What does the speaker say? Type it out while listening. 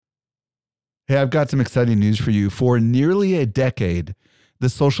Hey, I've got some exciting news for you. For nearly a decade, the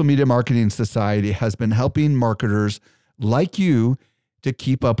Social Media Marketing Society has been helping marketers like you to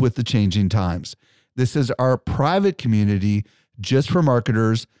keep up with the changing times. This is our private community just for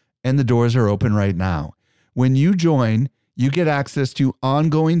marketers, and the doors are open right now. When you join, you get access to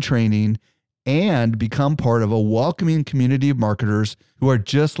ongoing training and become part of a welcoming community of marketers who are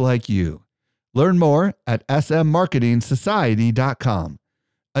just like you. Learn more at smmarketingsociety.com.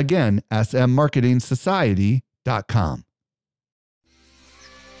 Again, smmarketingsociety.com.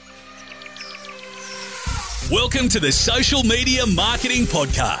 Welcome to the Social Media Marketing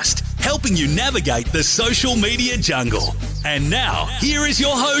Podcast, helping you navigate the social media jungle. And now, here is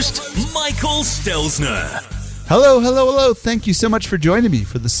your host, Michael Stelzner. Hello. Thank you so much for joining me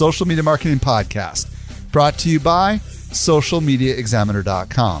for the Social Media Marketing Podcast, brought to you by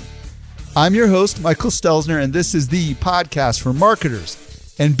socialmediaexaminer.com. I'm your host, Michael Stelzner, and this is the podcast for marketers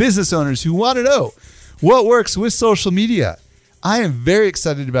and business owners who want to know what works with social media. I am very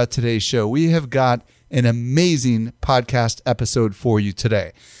excited about today's show. We have got an amazing podcast episode for you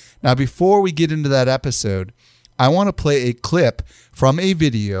today. Now, before we get into that episode, I want to play a clip from a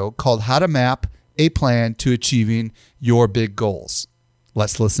video called How to Map a Plan to Achieving Your Big Goals.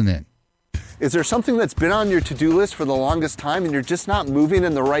 Let's listen in. Is there something that's been on your to-do list for the longest time and you're just not moving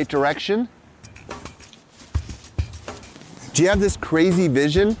in the right direction? Do you have this crazy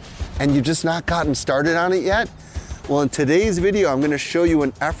vision and you've just not gotten started on it yet? Well, in today's video, I'm going to show you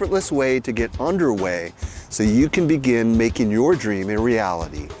an effortless way to get underway so you can begin making your dream a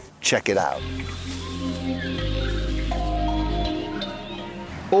reality. Check it out.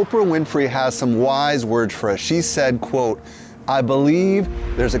 Oprah Winfrey has some wise words for us. She said, quote, "I believe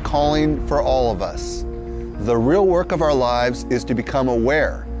there's a calling for all of us. The real work of our lives is to become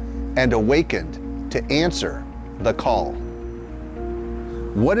aware and awakened to answer the call."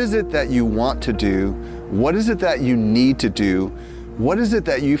 What is it that you want to do? What is it that you need to do? What is it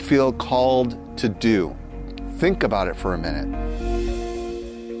that you feel called to do? Think about it for a minute.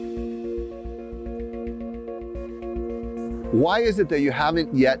 Why is it that you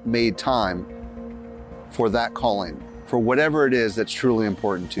haven't yet made time for that calling, for whatever it is that's truly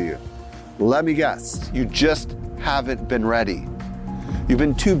important to you? Let me guess, you just haven't been ready. You've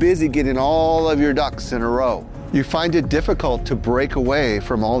been too busy getting all of your ducks in a row. You find it difficult to break away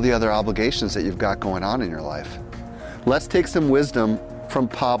from all the other obligations that you've got going on in your life. Let's take some wisdom from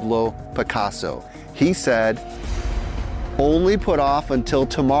Pablo Picasso. He said, "Only put off until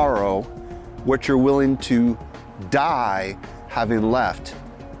tomorrow what you're willing to die having left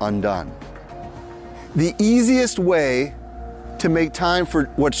undone." The easiest way to make time for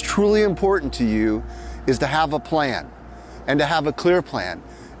what's truly important to you is to have a plan and to have a clear plan.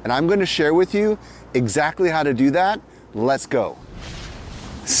 And I'm going to share with you exactly how to do that. Let's go.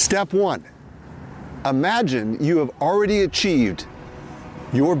 Step one, imagine you have already achieved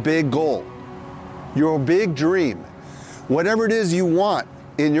your big goal, your big dream. Whatever it is you want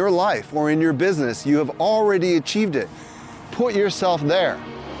in your life or in your business, you have already achieved it. Put yourself there.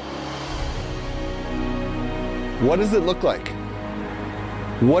 What does it look like?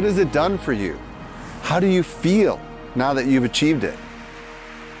 What has it done for you? How do you feel now that you've achieved it?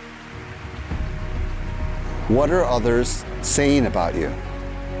 What are others saying about you?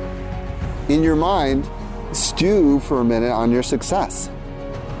 In your mind, stew for a minute on your success.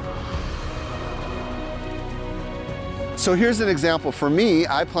 So here's an example. For me,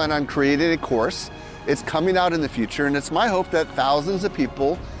 I plan on creating a course. It's coming out in the future, and it's my hope that thousands of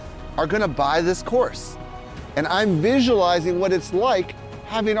people are going to buy this course. And I'm visualizing what it's like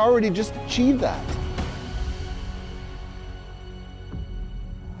having already just achieved that.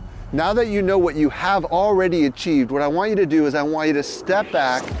 Now that you know what you have already achieved, what I want you to do is I want you to step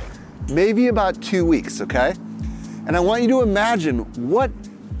back maybe about 2 weeks, okay? And I want you to imagine what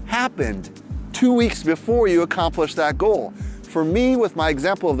happened 2 weeks before you accomplished that goal. For me, with my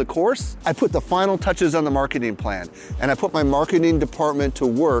example of the course, I put the final touches on the marketing plan, and I put my marketing department to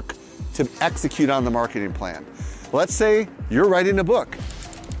work to execute on the marketing plan. Let's say you're writing a book.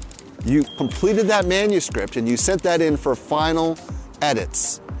 You completed that manuscript and you sent that in for final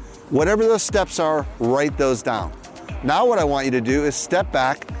edits. Whatever those steps are, write those down. Now what I want you to do is step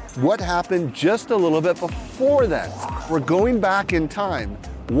back. What happened just a little bit before then? We're going back in time,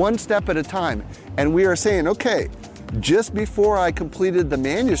 one step at a time, and we are saying, okay, just before I completed the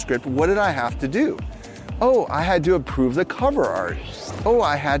manuscript, what did I have to do? Oh, I had to approve the cover art. Oh,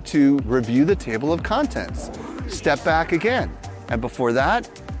 I had to review the table of contents. Step back again. And before that,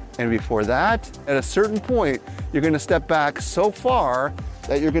 at a certain point, you're going to step back so far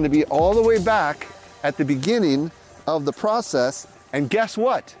that you're going to be all the way back at the beginning of the process. And guess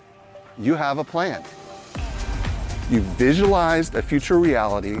what? you have a plan. You visualized a future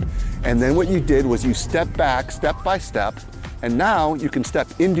reality, and then what you did was you stepped back step by step, and now you can step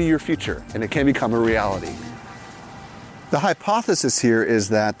into your future, and it can become a reality. The hypothesis here is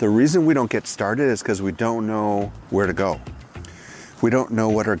that the reason we don't get started is because we don't know where to go. We don't know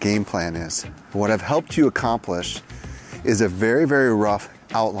what our game plan is. What I've helped you accomplish is a very, very rough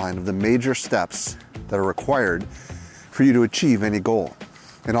outline of the major steps that are required for you to achieve any goal.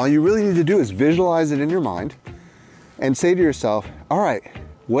 And all you really need to do is visualize it in your mind and say to yourself, all right,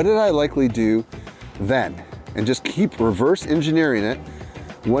 what did I likely do then? And just keep reverse engineering it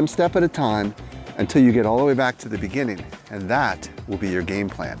one step at a time until you get all the way back to the beginning. And that will be your game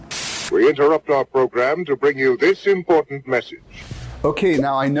plan. We interrupt our program to bring you this important message. Okay,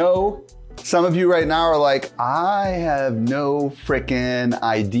 now I know some of you right now are like, I have no freaking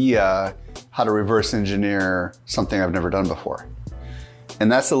idea how to reverse engineer something I've never done before.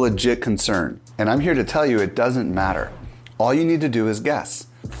 And that's a legit concern. And I'm here to tell you it doesn't matter. All you need to do is guess.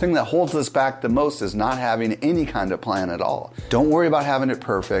 The thing that holds us back the most is not having any kind of plan at all. Don't worry about having it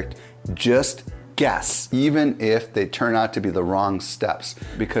perfect. Just guess, even if they turn out to be the wrong steps.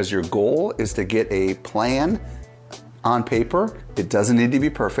 Because your goal is to get a plan on paper. It doesn't need to be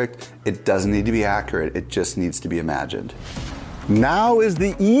perfect. It doesn't need to be accurate. It just needs to be imagined. Now is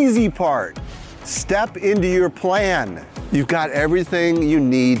the easy part. Step into your plan. You've got everything you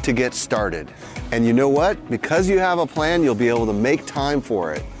need to get started. And you know what? Because you have a plan, you'll be able to make time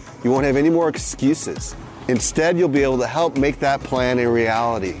for it. You won't have any more excuses. Instead, you'll be able to help make that plan a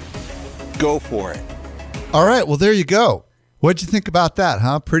reality. Go for it. All right, well, there you go. What'd you think about that,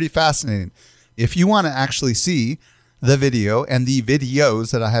 huh? Pretty fascinating. If you want to actually see the video and the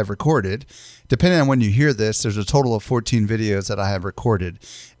videos that I have recorded, depending on when you hear this, there's a total of 14 videos that I have recorded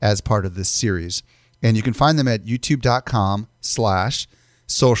as part of this series. And you can find them at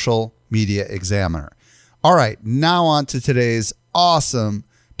youtube.com/socialmediaexaminer. All right, now on to today's awesome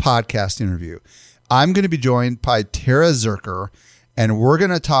podcast interview. I'm going to be joined by Tara Zirker, and we're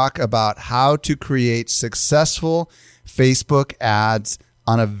going to talk about how to create successful Facebook ads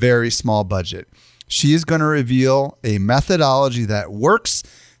on a very small budget. She is going to reveal a methodology that works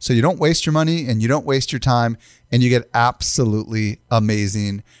so you don't waste your money and you don't waste your time and you get absolutely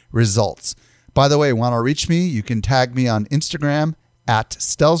amazing results. By the way, want to reach me? You can tag me on Instagram at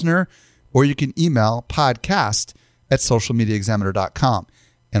Stelzner, or you can email podcast@socialmediaexaminer.com.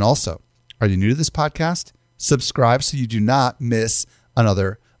 And also, are you new to this podcast? Subscribe so you do not miss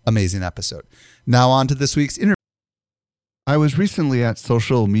another amazing episode. Now on to this week's interview. I was recently at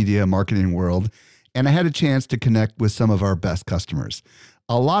Social Media Marketing World, and I had a chance to connect with some of our best customers.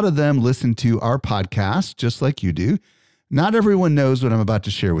 A lot of them listen to our podcast, just like you do. Not everyone knows what I'm about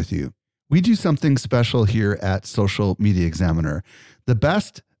to share with you. We do something special here at Social Media Examiner. The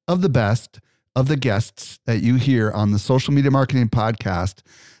best of the guests that you hear on the Social Media Marketing Podcast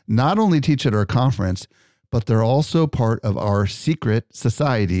not only teach at our conference, but they're also part of our secret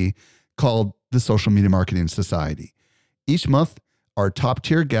society called the Social Media Marketing Society. Each month, our top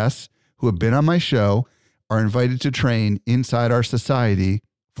tier guests who have been on my show are invited to train inside our society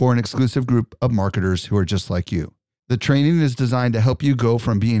for an exclusive group of marketers who are just like you. The training is designed to help you go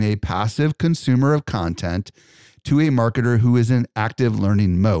from being a passive consumer of content to a marketer who is in active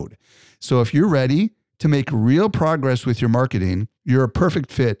learning mode. So if you're ready to make real progress with your marketing, you're a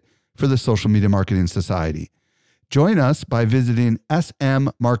perfect fit for the Social Media Marketing Society. Join us by visiting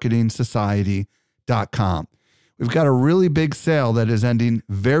smmarketingsociety.com. We've got a really big sale that is ending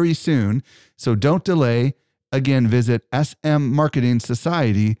very soon, so don't delay. Again, visit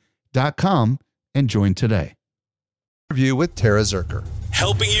smmarketingsociety.com and join today. Interview with Tara Zirker.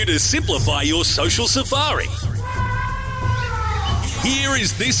 Helping you to simplify your social safari. Here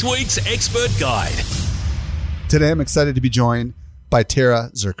is this week's expert guide. Today, I'm excited to be joined by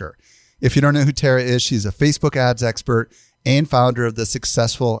Tara Zirker. If you don't know who Tara is, she's a Facebook ads expert and founder of the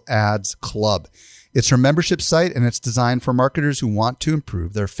Successful Ads Club. It's her membership site, and it's designed for marketers who want to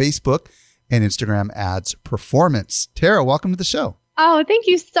improve their Facebook and Instagram ads performance. Tara, welcome to the show. Oh, thank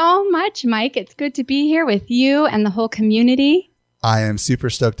you so much, Mike. It's good to be here with you and the whole community. I am super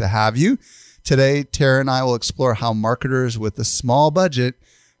stoked to have you. Today, Tara and I will explore how marketers with a small budget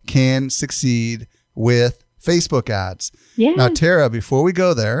can succeed with Facebook ads. Yeah. Now, Tara, before we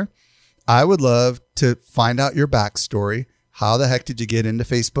go there, I would love to find out your backstory. How the heck did you get into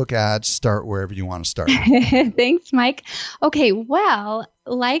Facebook ads? Start wherever you want to start. Thanks, Mike. Okay, well,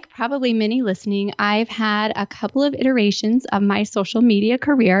 like probably many listening, I've had a couple of iterations of my social media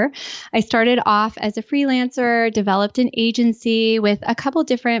career. I started off as a freelancer, developed an agency with a couple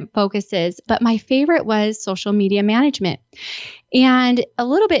different focuses, but my favorite was social media management. And a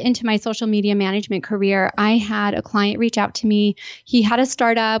little bit into my social media management career, I had a client reach out to me. He had a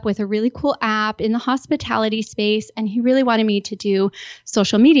startup with a really cool app in the hospitality space, and he really wanted me to do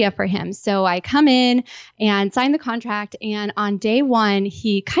social media for him. So I come in and sign the contract, and on day one,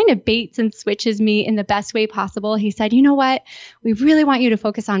 he kind of baits and switches me in the best way possible. He said, you know what? We really want you to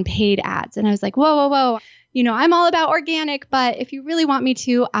focus on paid ads. And I was like, whoa. I'm all about organic, but if you really want me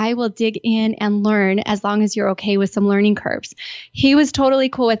to, I will dig in and learn as long as you're okay with some learning curves. He was totally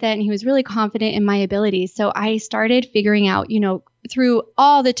cool with it, and he was really confident in my abilities. So I started figuring out, through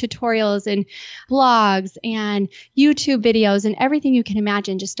all the tutorials and blogs and YouTube videos and everything you can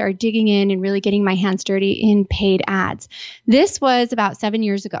imagine, just started digging in and really getting my hands dirty in paid ads. This was about 7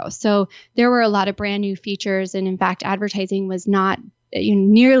 years ago. So there were a lot of brand new features. And in fact, advertising was not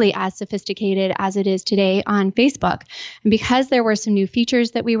nearly as sophisticated as it is today on Facebook. And because there were some new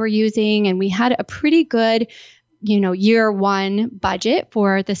features that we were using, and we had a pretty good year one budget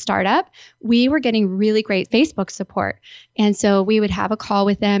for the startup, we were getting really great Facebook support. And so we would have a call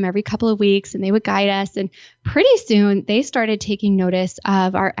with them every couple of weeks, and they would guide us. And pretty soon they started taking notice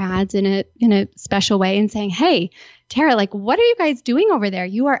of our ads in a special way and saying, hey, Tara, what are you guys doing over there?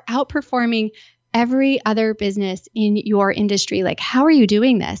 You are outperforming every other business in your industry. How are you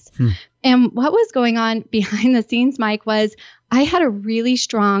doing this? And what was going on behind the scenes, Mike, was I had a really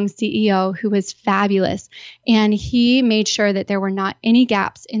strong CEO who was fabulous, and he made sure that there were not any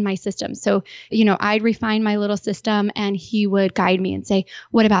gaps in my system. So, I'd refine my little system, and he would guide me and say,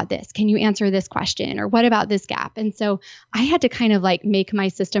 what about this? Can you answer this question? Or what about this gap? And so I had to kind of make my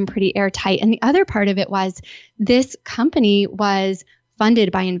system pretty airtight. And the other part of it was this company was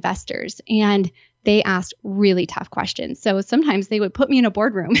funded by investors, and they asked really tough questions. So sometimes they would put me in a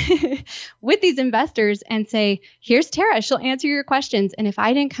boardroom with these investors and say, here's Tara, she'll answer your questions. And if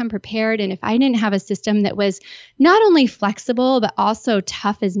I didn't come prepared, and if I didn't have a system that was not only flexible, but also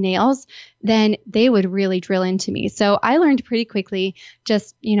tough as nails, then they would really drill into me. So I learned pretty quickly,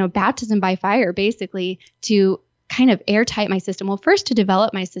 just, baptism by fire, basically, to kind of airtight my system. Well, first to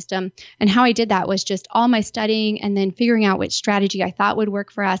develop my system. And how I did that was just all my studying, and then figuring out which strategy I thought would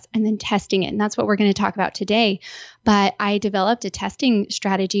work for us, and then testing it. And that's what we're going to talk about today. But I developed a testing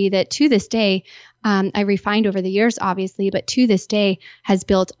strategy that to this day, I refined over the years, obviously, but to this day has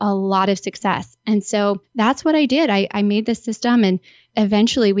built a lot of success. And so that's what I did. I made this system, and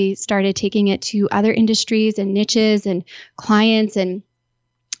eventually we started taking it to other industries and niches and clients. And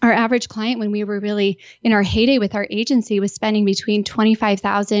our average client, when we were really in our heyday with our agency, was spending between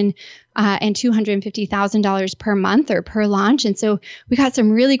 $25,000 and $250,000 per month or per launch. And so we got some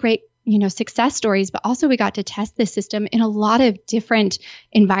really great, success stories, but also we got to test this system in a lot of different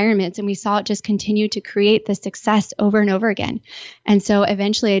environments, and we saw it just continue to create the success over and over again. And so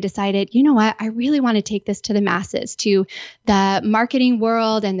eventually I decided, you know what, I really want to take this to the masses, to the marketing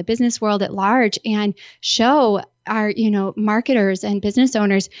world and the business world at large, and show our, marketers and business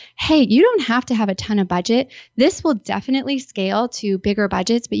owners, hey, you don't have to have a ton of budget. This will definitely scale to bigger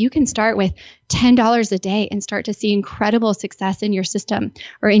budgets, but you can start with $10 a day and start to see incredible success in your system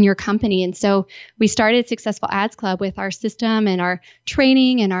or in your company. And so we started Successful Ads Club with our system and our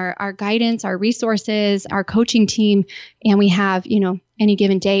training and our guidance, our resources, our coaching team. And we have, any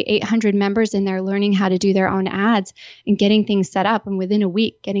given day, 800 members in there learning how to do their own ads and getting things set up. And within a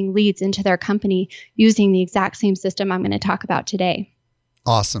week, getting leads into their company using the exact same system I'm going to talk about today.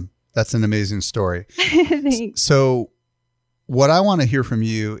 Awesome. That's an amazing story. Thanks. So what I want to hear from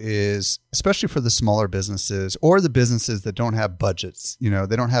you is, especially for the smaller businesses or the businesses that don't have budgets,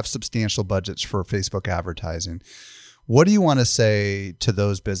 they don't have substantial budgets for Facebook advertising. What do you want to say to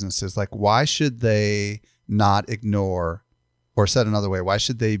those businesses? Why should they not ignore, or said another way, why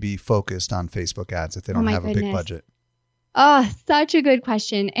should they be focused on Facebook ads if they don't have a big budget? Oh, such a good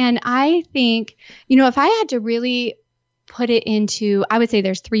question. And I think, if I had to really put it into, I would say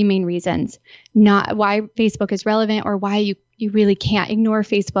there's three main reasons not why Facebook is relevant, or why you really can't ignore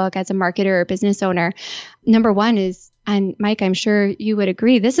Facebook as a marketer or business owner. Number one is, and Mike, I'm sure you would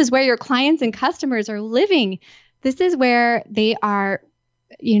agree, this is where your clients and customers are living. This is where they are,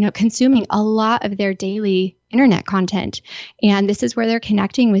 consuming a lot of their daily internet content. And this is where they're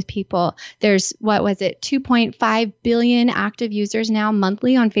connecting with people. There's, 2.5 billion active users now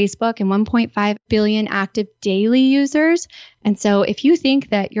monthly on Facebook, and 1.5 billion active daily users. And so if you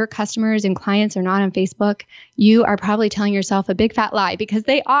think that your customers and clients are not on Facebook, you are probably telling yourself a big fat lie, because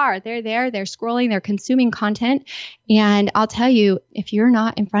they are. They're there, they're scrolling, they're consuming content. And I'll tell you, if you're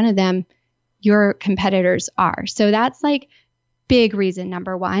not in front of them, your competitors are. So that's big reason,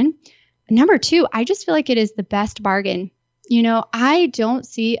 number one. Number two, I just feel like it is the best bargain I don't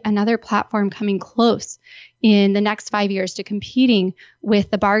see another platform coming close in the next 5 years to competing with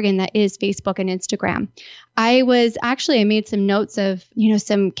the bargain that is Facebook and Instagram. I made some notes of,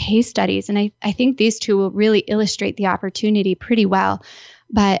 some case studies, and I think these two will really illustrate the opportunity pretty well.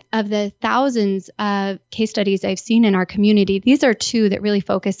 But of the thousands of case studies I've seen in our community, these are two that really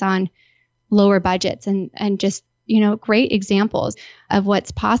focus on lower budgets and just, great examples of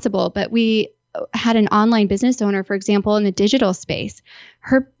what's possible. But we had an online business owner, for example, in the digital space.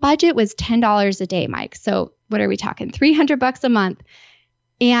 Her budget was $10 a day, Mike. So what are we talking? $300 a month.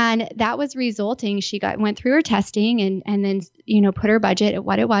 And that was resulting, she went through her testing and then, put her budget at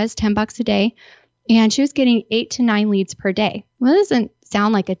what it was, $10 a day. And she was getting 8 to 9 leads per day. Well, it doesn't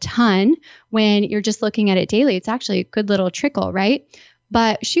sound like a ton when you're just looking at it daily. It's actually a good little trickle, right?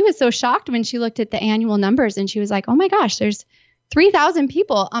 But she was so shocked when she looked at the annual numbers and she was like, oh my gosh, there's 3,000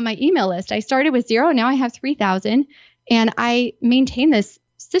 people on my email list. I started with 0. Now I have 3,000. And I maintain this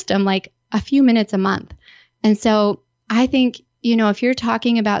system like a few minutes a month. And so I think, if you're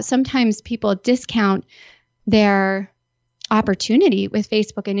talking about, sometimes people discount their opportunity with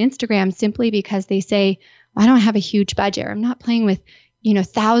Facebook and Instagram simply because they say, I don't have a huge budget. I'm not playing with,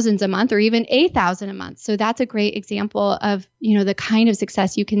 thousands a month or even 8,000 a month. So that's a great example of, the kind of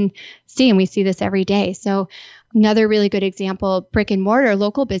success you can see. And we see this every day. So another really good example, brick and mortar,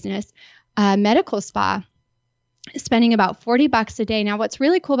 local business, medical spa, spending about $40 a day. Now, what's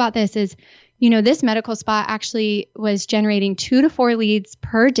really cool about this is, this medical spa actually was generating 2 to 4 leads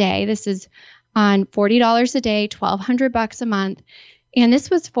per day. This is on $40 a day, $1,200 a month. And this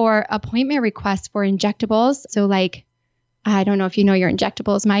was for appointment requests for injectables. So like, I don't know if you know your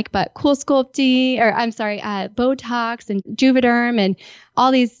injectables, Mike, but Botox and Juvederm and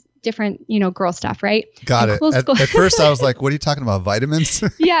all these different, girl stuff, right? Got it. At first I was like, what are you talking about? Vitamins?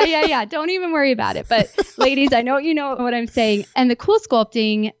 Yeah. Don't even worry about it. But ladies, I know you know what I'm saying. And the Cool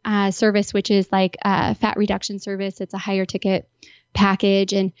Sculpting service, which is like a fat reduction service, it's a higher ticket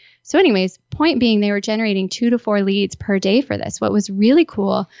package. And so anyways, point being, they were generating 2 to 4 leads per day for this. What was really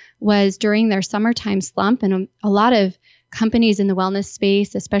cool was during their summertime slump, and a lot of companies in the wellness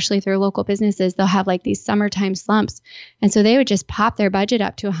space, especially if they're local businesses, they'll have like these summertime slumps. And so they would just pop their budget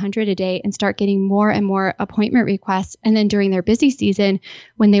up to 100 a day and start getting more and more appointment requests. And then during their busy season,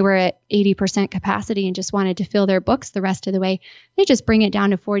 when they were at 80% capacity and just wanted to fill their books the rest of the way, they just bring it down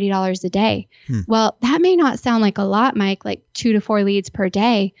to $40 a day. Well, that may not sound like a lot, Mike, like 2 to 4 leads per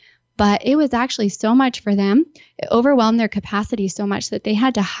day, but it was actually so much for them. It overwhelmed their capacity so much that they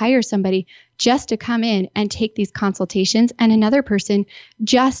had to hire somebody just to come in and take these consultations and another person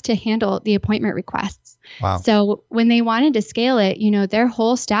just to handle the appointment requests. Wow. So when they wanted to scale it, their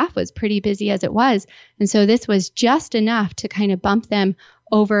whole staff was pretty busy as it was. And so this was just enough to kind of bump them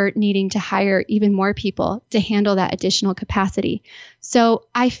over needing to hire even more people to handle that additional capacity. So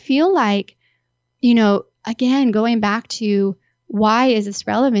I feel like, again, going back to why is this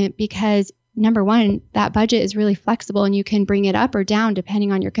relevant? Because number one, that budget is really flexible and you can bring it up or down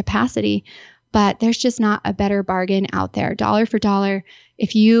depending on your capacity. But there's just not a better bargain out there. Dollar for dollar,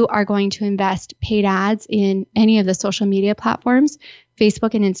 if you are going to invest paid ads in any of the social media platforms,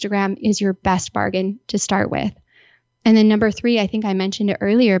 Facebook and Instagram is your best bargain to start with. And then number 3, I think I mentioned it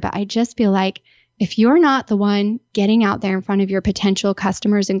earlier, but I just feel like if you're not the one getting out there in front of your potential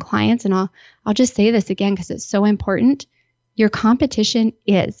customers and clients, and I'll just say this again because it's so important, your competition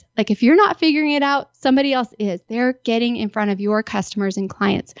is. Like if you're not figuring it out, somebody else is. They're getting in front of your customers and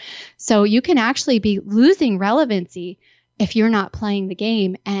clients. So you can actually be losing relevancy if you're not playing the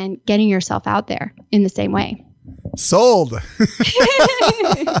game and getting yourself out there in the same way. Sold.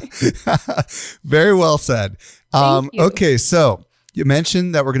 Very well said. Okay, so you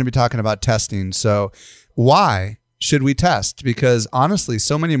mentioned that we're going to be talking about testing. So why should we test? Because honestly,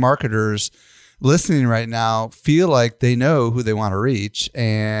 so many marketers listening right now feel like they know who they want to reach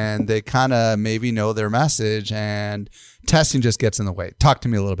and they kind of maybe know their message, and testing just gets in the way. Talk to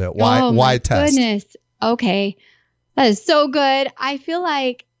me a little bit. Why test? Goodness. Okay. That is so good. I feel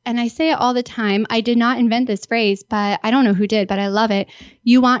like, and I say it all the time, I did not invent this phrase, but I don't know who did, but I love it.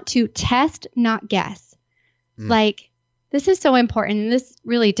 You want to test, not guess. Like, this is so important. And this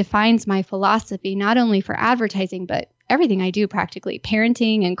really defines my philosophy, not only for advertising, but everything I do practically,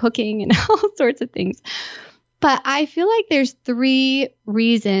 parenting and cooking and all sorts of things. But I feel like there's 3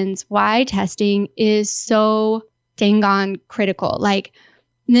 reasons why testing is so dang on critical. Like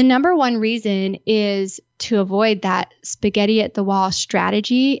the number 1 reason is to avoid that spaghetti at the wall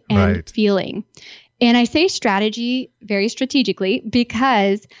strategy and feeling. And I say strategy very strategically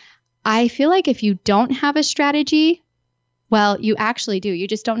because I feel like if you don't have a strategy, Well, you actually do. You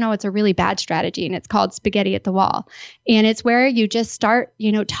just don't know it's a really bad strategy, and it's called spaghetti at the wall. And it's where you just start,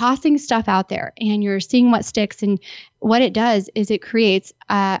 tossing stuff out there and you're seeing what sticks. And what it does is it creates,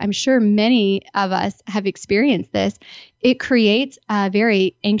 I'm sure many of us have experienced this. It creates a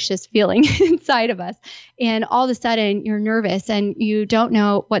very anxious feeling inside of us. And all of a sudden you're nervous and you don't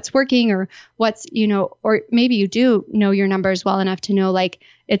know what's working or what's, or maybe you do know your numbers well enough to know like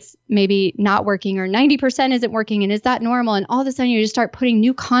it's maybe not working or 90% isn't working. And is that normal? And all of a sudden you just start putting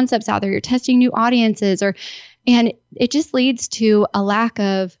new concepts out there. You're testing new audiences and it just leads to a lack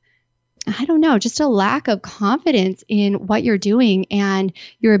of, just a lack of confidence in what you're doing and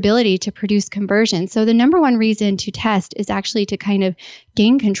your ability to produce conversion. So the number one reason to test is actually to kind of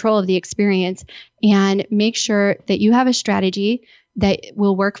gain control of the experience and make sure that you have a strategy that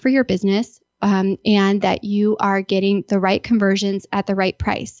will work for your business and that you are getting the right conversions at the right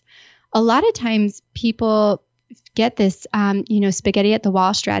price. A lot of times people get this, spaghetti at the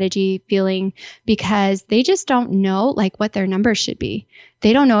wall strategy feeling because they just don't know like what their numbers should be.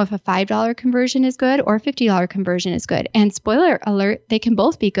 They don't know if a $5 conversion is good or a $50 conversion is good. And spoiler alert, they can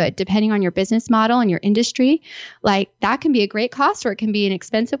both be good depending on your business model and your industry. Like that can be a great cost or it can be an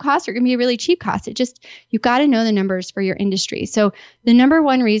expensive cost or it can be a really cheap cost. You've got to know the numbers for your industry. So the number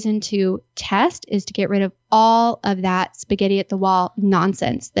one reason to test is to get rid of all of that spaghetti at the wall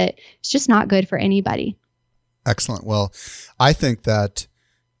nonsense that is just not good for anybody. Excellent. Well, I think that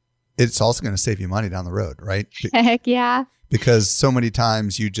it's also going to save you money down the road, right? Heck yeah. Because so many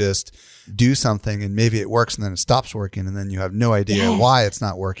times you just do something and maybe it works and then it stops working and then you have no idea why it's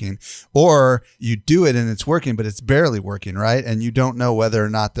not working. Or you do it and it's working, but it's barely working, right? And you don't know whether or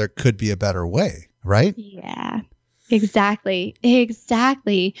not there could be a better way, right? Yeah. Exactly.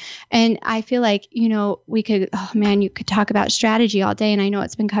 And I feel like, you could talk about strategy all day. And I know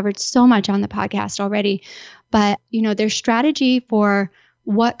it's been covered so much on the podcast already, but, there's strategy for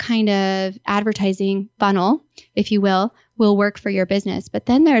what kind of advertising funnel, if you will work for your business. But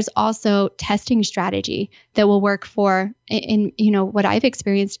then there's also testing strategy that will work for, in what I've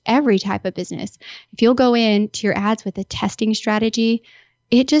experienced, every type of business. If you'll go into your ads with a testing strategy,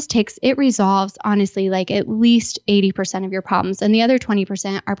 it resolves, honestly, like at least 80% of your problems. And the other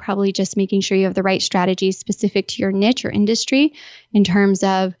 20% are probably just making sure you have the right strategies specific to your niche or industry in terms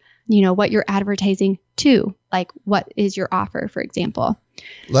of, what you're advertising to, like what is your offer, for example.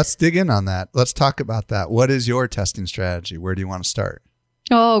 Let's dig in on that. Let's talk about that. What is your testing strategy? Where do you want to start?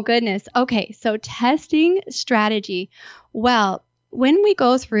 Oh, goodness. Okay. So testing strategy. Well, when we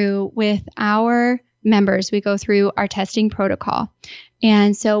go through with our members, we go through our testing protocol.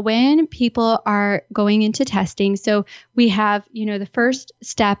 And so when people are going into testing, so we have, the first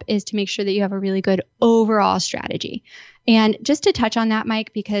step is to make sure that you have a really good overall strategy. And just to touch on that,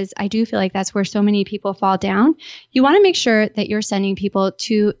 Mike, because I do feel like that's where so many people fall down, you want to make sure that you're sending people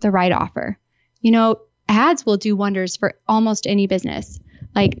to the right offer. Ads will do wonders for almost any business,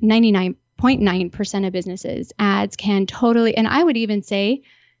 like 99.9% of businesses. Ads can totally, and I would even say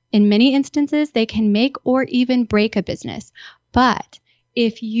in many instances, they can make or even break a business. But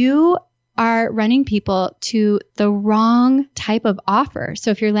if you are running people to the wrong type of offer,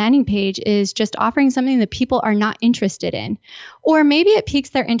 so if your landing page is just offering something that people are not interested in, or maybe it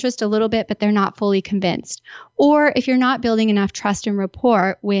piques their interest a little bit, but they're not fully convinced, or if you're not building enough trust and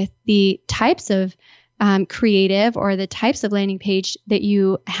rapport with the types of creative or the types of landing page that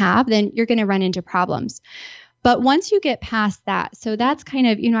you have, then you're going to run into problems. But once you get past that, so that's kind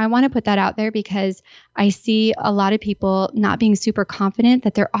of, I want to put that out there because I see a lot of people not being super confident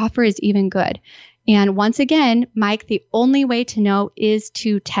that their offer is even good. And once again, Mike, the only way to know is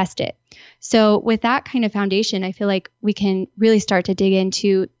to test it. So with that kind of foundation, I feel like we can really start to dig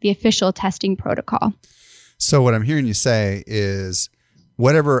into the official testing protocol. So what I'm hearing you say is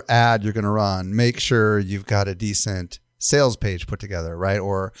whatever ad you're going to run, make sure you've got a decent sales page put together, right?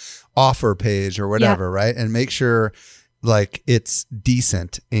 Or offer page or whatever, right? And make sure like it's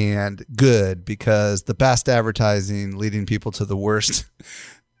decent and good, because the best advertising leading people to the worst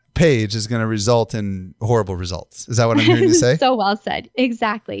page is going to result in horrible results. Is that what I'm hearing you say? So well said.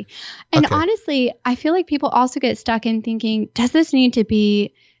 Exactly. And honestly, I feel like people also get stuck in thinking, does this need to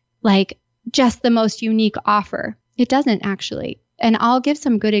be like just the most unique offer? It doesn't actually. And I'll give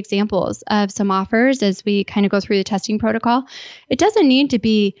some good examples of some offers as we kind of go through the testing protocol. It doesn't need to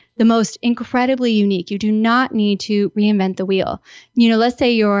be the most incredibly unique. You do not need to reinvent the wheel. Let's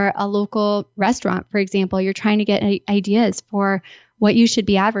say you're a local restaurant, for example, you're trying to get ideas for what you should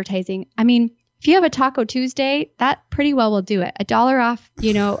be advertising. I mean, if you have a Taco Tuesday, that pretty well will do it. $1 off,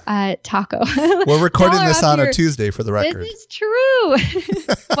 taco. We're recording this on a Tuesday for the record. This is true.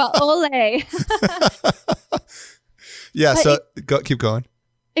 Well, ole. Yeah. So keep going.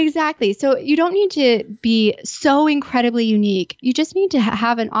 Exactly. So you don't need to be so incredibly unique. You just need to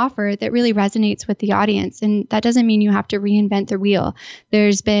have an offer that really resonates with the audience. And that doesn't mean you have to reinvent the wheel.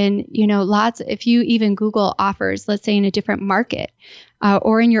 There's been, lots, if you even Google offers, let's say in a different market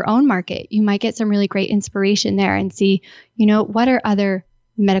or in your own market, you might get some really great inspiration there and see, what are other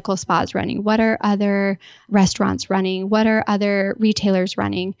medical spas running? What are other restaurants running? What are other retailers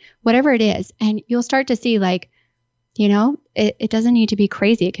running? Whatever it is. And you'll start to see it doesn't need to be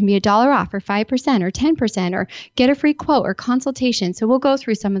crazy. It can be $1 off or 5% or 10% or get a free quote or consultation. So we'll go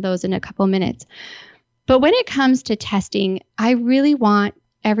through some of those in a couple minutes. But when it comes to testing, I really want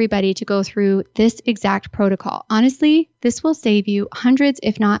everybody to go through this exact protocol. Honestly, this will save you hundreds,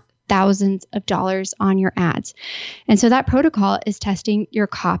 if not thousands of dollars on your ads. And so that protocol is testing your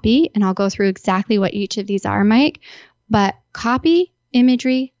copy. And I'll go through exactly what each of these are, Mike. But copy,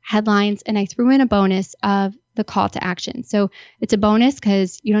 imagery, headlines, and I threw in a bonus of the call to action. So it's a bonus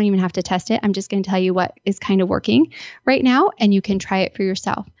because you don't even have to test it. I'm just going to tell you what is kind of working right now, and you can try it for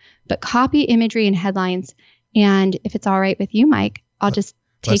yourself. But copy, imagery, and headlines. And if it's all right with you, Mike, I'll just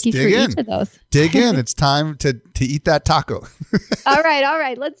take you through each of those. Dig in. It's time to eat that taco. All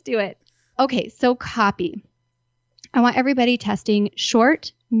right. Let's do it. Okay. So copy. I want everybody testing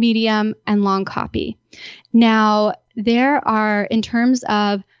short, medium, and long copy. Now, there are, in terms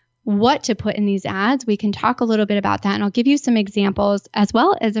of what to put in these ads, we can talk a little bit about that. And I'll give you some examples as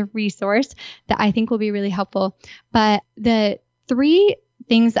well as a resource that I think will be really helpful. But the three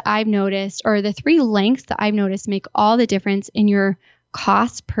things that I've noticed, or the three lengths that I've noticed make all the difference in your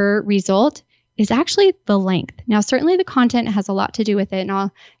cost per result is actually the length. Now, certainly the content has a lot to do with it, and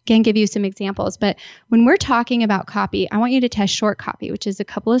I'll again give you some examples. But when we're talking about copy, I want you to test short copy, which is a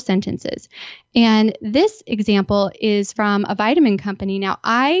couple of sentences. And this example is from a vitamin company. Now,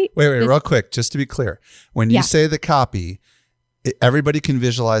 wait, real quick, just to be clear. When you say the copy, everybody can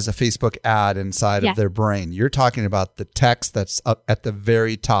visualize a Facebook ad inside of their brain. You're talking about the text that's up at the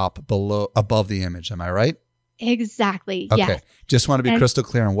very top above the image. Am I right? Exactly. Okay. Yes. Just want to be crystal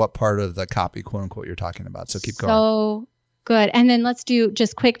clear on what part of the copy, quote unquote, you're talking about. So keep going. So good. And then let's do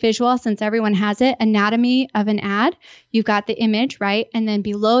just quick visual since everyone has it. Anatomy of an ad. You've got the image, right? And then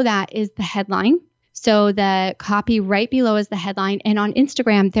below that is the headline. So the copy right below is the headline. And on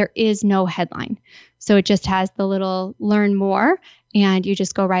Instagram, there is no headline. So it just has the little learn more and you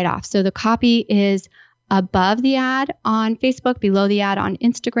just go right off. So the copy is above the ad on Facebook, below the ad on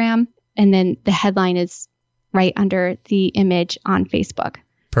Instagram. And then the headline is right under the image on Facebook.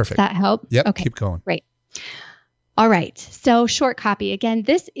 Perfect. Does that help? Yep. Okay. Keep going. Great. All right. So short copy. Again,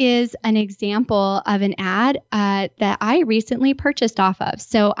 this is an example of an ad that I recently purchased off of.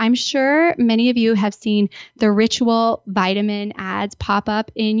 So I'm sure many of you have seen the Ritual vitamin ads pop up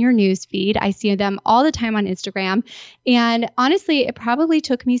in your news feed. I see them all the time on Instagram. And honestly, it probably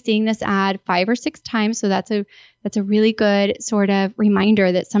took me seeing this ad 5 or 6 times. So that's a really good sort of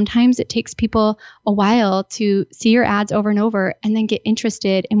reminder that sometimes it takes people a while to see your ads over and over and then get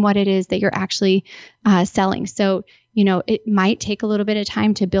interested in what it is that you're actually selling. So, it might take a little bit of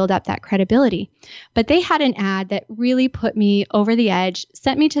time to build up that credibility. But they had an ad that really put me over the edge,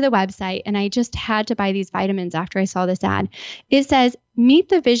 sent me to the website, and I just had to buy these vitamins after I saw this ad. It says, meet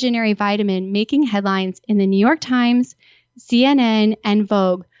the visionary vitamin making headlines in the New York Times, CNN, and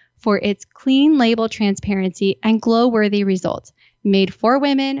Vogue for its clean label transparency and glow-worthy results, made for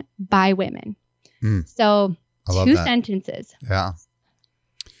women by women. So 2 sentences. Yeah.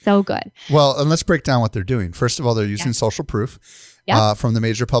 So good. Well, and let's break down what they're doing. First of all, they're using social proof from the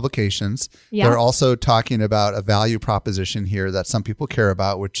major publications. They're also talking about a value proposition here that some people care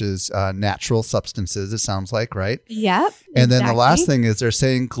about, which is natural substances, it sounds like, right? Yep. And then the last thing is they're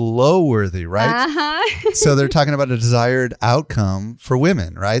saying glow-worthy, right? Uh-huh. So they're talking about a desired outcome for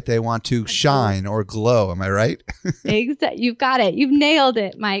women, right? They want to shine or glow. Am I right? Exactly. You've got it. You've nailed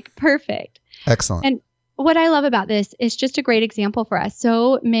it, Mike. Perfect. Excellent. And what I love about this is just a great example for us.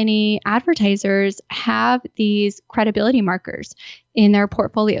 So many advertisers have these credibility markers in their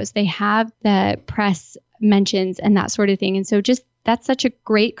portfolios. They have the press mentions and that sort of thing. And so just that's such a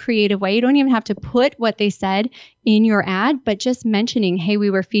great creative way. You don't even have to put what they said in your ad, but just mentioning, hey, we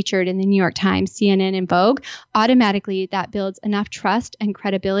were featured in the New York Times, CNN, and Vogue, automatically that builds enough trust and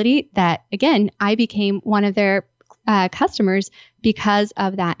credibility that, again, I became one of their customers because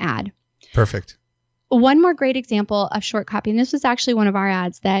of that ad. Perfect. One more great example of short copy, and this was actually one of our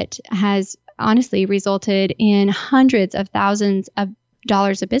ads that has honestly resulted in hundreds of thousands of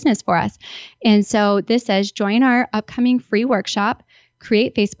dollars of business for us. And so this says, join our upcoming free workshop,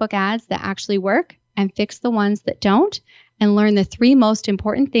 create Facebook ads that actually work and fix the ones that don't, and learn the 3 most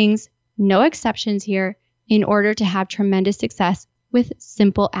important things, no exceptions here, in order to have tremendous success with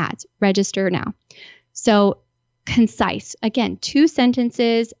simple ads. Register now. So concise, again, 2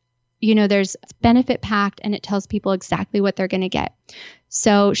 sentences, there's benefit packed and it tells people exactly what they're going to get.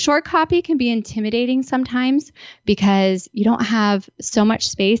 So short copy can be intimidating sometimes because you don't have so much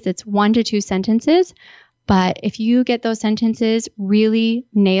space. It's 1 to 2 sentences. But if you get those sentences really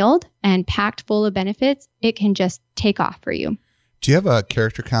nailed and packed full of benefits, it can just take off for you. Do you have a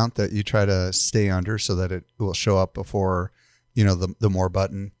character count that you try to stay under so that it will show up before, the more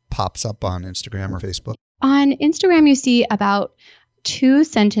button pops up on Instagram or Facebook? On Instagram, you see about 2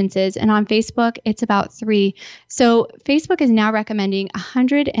 sentences, and on Facebook, it's about 3. So Facebook is now recommending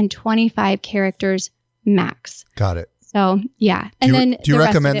 125 characters max. Got it. So yeah. Do you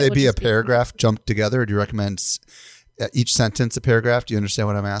recommend they be a paragraph jumped together? Or do you recommend each sentence a paragraph? Do you understand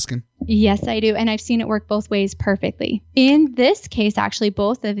what I'm asking? Yes, I do. And I've seen it work both ways perfectly. In this case, actually,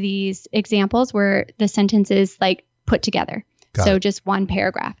 both of these examples were the sentences like put together. So just 1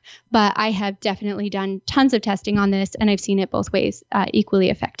 paragraph. But I have definitely done tons of testing on this, and I've seen it both ways, equally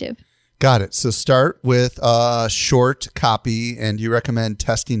effective. Got it. So start with short copy, and do you recommend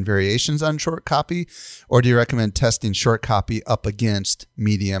testing variations on short copy, or do you recommend testing short copy up against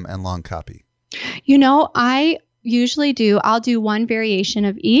medium and long copy? I usually I'll do 1 variation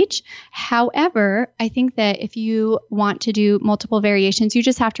of each. However, I think that if you want to do multiple variations, you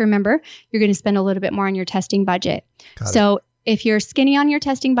just have to remember you're going to spend a little bit more on your testing budget. So if you're skinny on your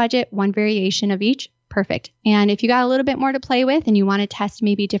testing budget, 1 variation of each, perfect. And if you got a little bit more to play with and you want to test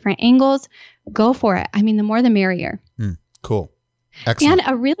maybe different angles, go for it. I mean, the more the merrier. Cool. Excellent.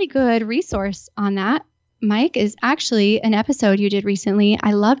 And a really good resource on that, Mike, is actually an episode you did recently.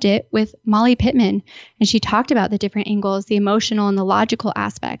 I loved it, with Molly Pittman. And she talked about the different angles, the emotional and the logical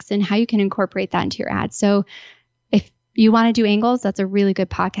aspects, and how you can incorporate that into your ads. So if you want to do angles, that's a really good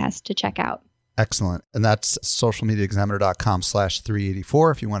podcast to check out. Excellent. And that's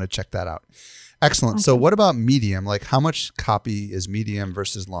socialmediaexaminer.com/384 if you want to check that out. Excellent. Awesome. So what about medium? Like, how much copy is medium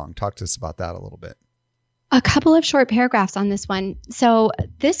versus long? Talk to us about that a little bit. A couple of short paragraphs on this one. So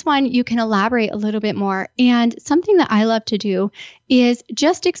this one, you can elaborate a little bit more. And something that I love to do is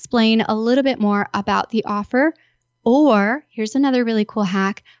just explain a little bit more about the offer. Or here's another really cool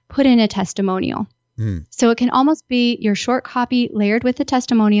hack, put in a testimonial. So it can almost be your short copy layered with a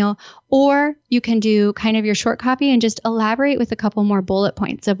testimonial, or you can do kind of your short copy and just elaborate with a couple more bullet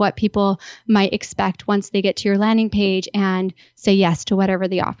points of what people might expect once they get to your landing page and say yes to whatever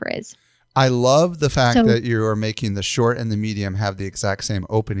the offer is. I love the fact that you are making the short and the medium have the exact same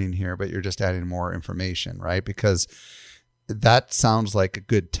opening here, but you're just adding more information, right? Because that sounds like a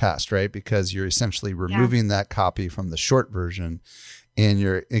good test, right? Because you're essentially removing that copy from the short version and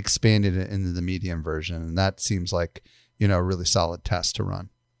you're expanding it into the medium version. And that seems like, a really solid test to run.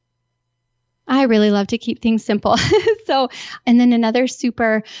 I really love to keep things simple. And then another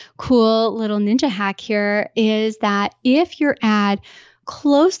super cool little ninja hack here is that if your ad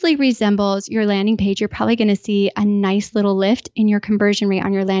closely resembles your landing page, you're probably going to see a nice little lift in your conversion rate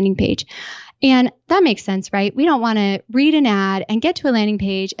on your landing page. And that makes sense, right? We don't want to read an ad and get to a landing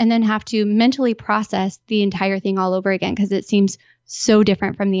page and then have to mentally process the entire thing all over again because it seems so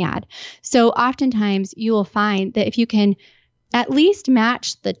different from the ad. So oftentimes you will find that if you can at least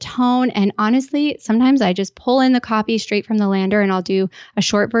match the tone, and honestly, sometimes I just pull in the copy straight from the lander and I'll do a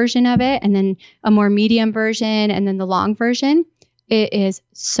short version of it and then a more medium version and then the long version. It is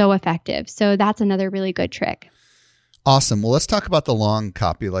so effective. So that's another really good trick. Awesome. Well, let's talk about the long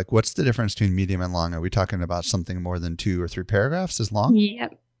copy. Like, what's the difference between medium and long? Are we talking about something more than 2 or 3 paragraphs is long?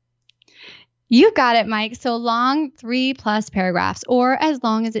 Yep. You got it, Mike. So long, 3+ paragraphs, or as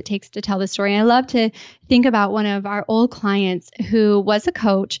long as it takes to tell the story. And I love to think about one of our old clients who was a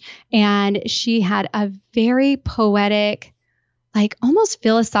coach, and she had a very poetic, like almost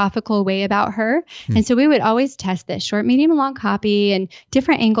philosophical way about her. And so we would always test this short, medium, and long copy and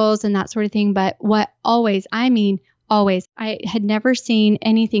different angles and that sort of thing. But always, I had never seen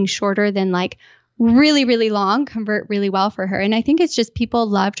anything shorter than like really, really long convert really well for her. And I think it's just people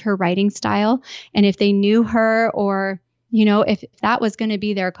loved her writing style. And if they knew her, or, if that was going to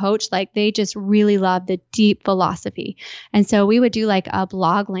be their coach, like they just really loved the deep philosophy. And so we would do like a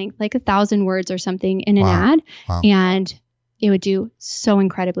blog length, like 1,000 words or something in an ad. Wow. And it would do so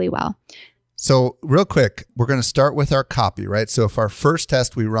incredibly well. So real quick, we're going to start with our copy, right? So if our first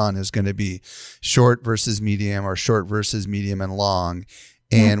test we run is going to be short versus medium or short versus medium and long,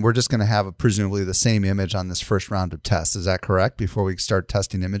 and we're just going to have presumably the same image on this first round of tests. Is that correct? Before we start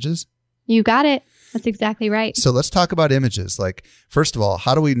testing images? You got it. That's exactly right. So let's talk about images. Like, first of all,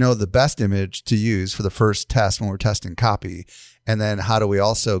 how do we know the best image to use for the first test when we're testing copy? And then how do we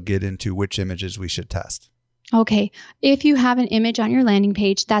also get into which images we should test? Okay. If you have an image on your landing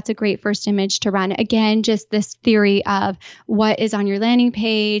page, that's a great first image to run. Again, just this theory of what is on your landing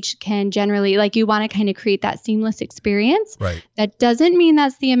page can generally, like, you want to kind of create that seamless experience. Right. That doesn't mean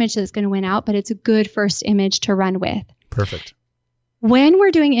that's the image that's going to win out, but it's a good first image to run with. Perfect. When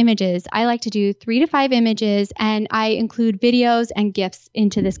we're doing images, I like to do 3 to 5 images, and I include videos and GIFs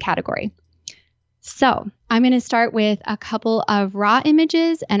into this category. So I'm going to start with a couple of raw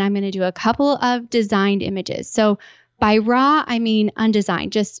images, and I'm going to do a couple of designed images. So by raw, I mean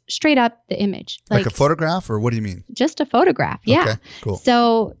undesigned, just straight up the image. Like a photograph, or what do you mean? Just a photograph. Yeah. Okay, cool.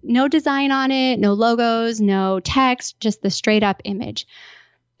 So no design on it, no logos, no text, just the straight up image.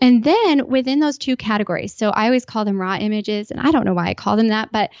 And then within those two categories, so I always call them raw images, and I don't know why I call them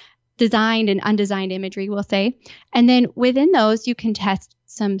that, but designed and undesigned imagery, we'll say. And then within those, you can test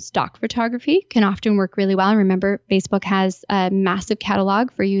some stock photography, can often work really well. And remember, Facebook has a massive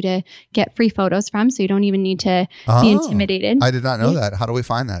catalog for you to get free photos from, so you don't even need to be intimidated. I did not know that. How do we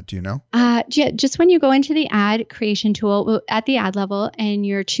find that? Do you know? Just when you go into the ad creation tool at the ad level and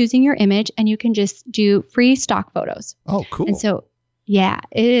you're choosing your image, and you can just do free stock photos. Oh, cool. And so yeah,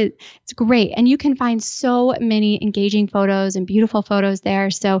 it's great. And you can find so many engaging photos and beautiful photos there.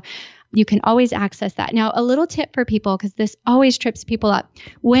 So you can always access that. Now, a little tip for people, because this always trips people up.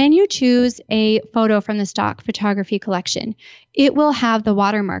 When you choose a photo from the stock photography collection, it will have the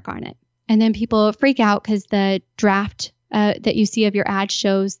watermark on it. And then people freak out because the draft that you see of your ad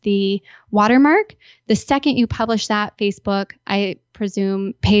shows the watermark. The second you publish that, Facebook, I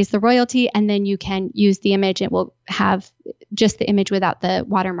presume, pays the royalty, and then you can use the image. It will have just the image without the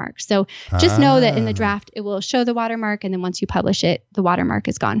watermark. So just know that in the draft, it will show the watermark, and then once you publish it, the watermark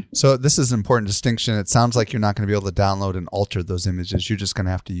is gone. So this is an important distinction. It sounds like you're not going to be able to download and alter those images. You're just going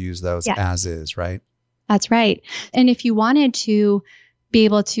to have to use those as is, right? That's right. And if you wanted to be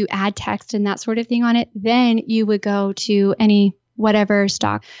able to add text and that sort of thing on it, then you would go to any whatever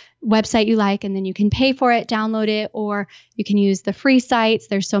stock website you like, and then you can pay for it, download it, or you can use the free sites.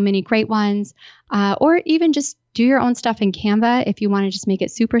 There's so many great ones, or even just do your own stuff in Canva. If you want to just make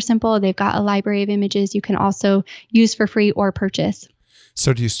it super simple, they've got a library of images you can also use for free or purchase.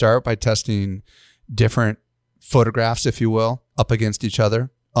 So do you start by testing different photographs, if you will, up against each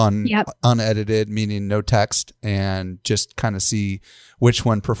other? Unedited, meaning no text, and just kind of see which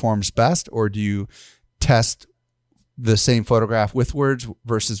one performs best? Or do you test the same photograph with words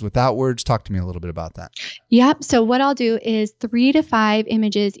versus without words? Talk to me a little bit about that. Yep. So what I'll do is 3 to 5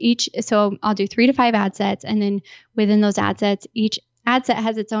 images each. So I'll do 3 to 5 ad sets, and then within those ad sets, each ad set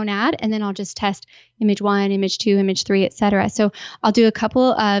has its own ad, and then I'll just test image 1, image 2, image 3, etc. So I'll do a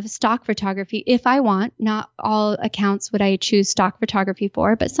couple of stock photography if I want. Not all accounts would I choose stock photography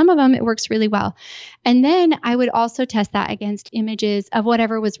for, but some of them it works really well. And then I would also test that against images of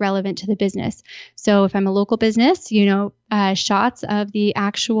whatever was relevant to the business. So if I'm a local business, shots of the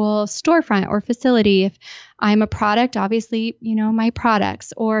actual storefront or facility. If I'm a product, obviously, my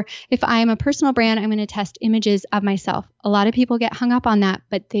products. Or if I'm a personal brand, I'm going to test images of myself. A lot of people get hung up on that,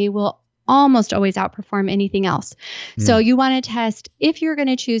 but they will almost always outperform anything else. So you want to test, if you're going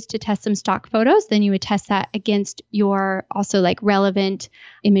to choose to test some stock photos, then you would test that against your also like relevant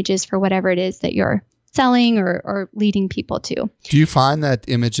images for whatever it is that you're selling or leading people to. Do you find that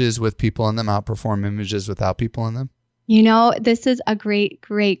images with people in them outperform images without people in them? This is a great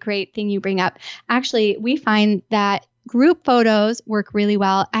thing you bring up. Actually, we find that group photos work really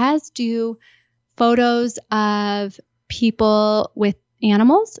well, as do photos of people with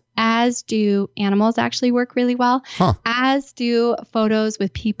animals, as do animals actually work really well, as do photos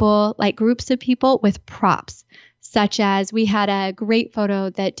with people, like groups of people with props. Such as, we had a great photo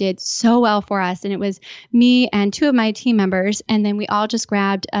that did so well for us, and it was me and 2 of my team members, and then we all just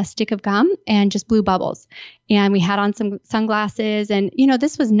grabbed a stick of gum and just blew bubbles, and we had on some sunglasses, and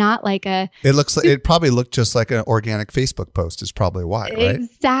this was not like it probably looked just like an organic Facebook post is probably why, right?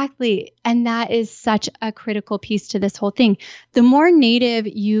 Exactly. And that is such a critical piece to this whole thing. The more native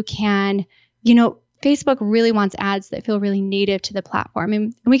you can, Facebook really wants ads that feel really native to the platform,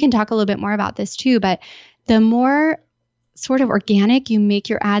 and we can talk a little bit more about this too, but the more sort of organic you make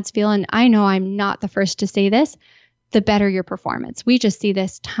your ads feel, and I know I'm not the first to say this, the better your performance. We just see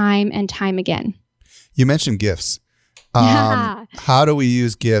this time and time again. You mentioned GIFs. How do we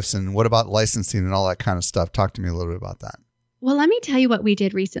use GIFs, and what about licensing and all that kind of stuff? Talk to me a little bit about that. Well, let me tell you what we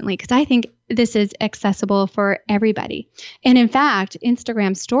did recently, because I think this is accessible for everybody. And in fact,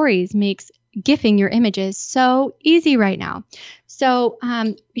 Instagram Stories makes GIFing your images so easy right now. So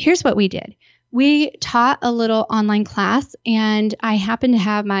here's what we did. We taught a little online class, and I happened to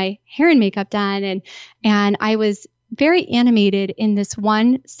have my hair and makeup done, and I was very animated in this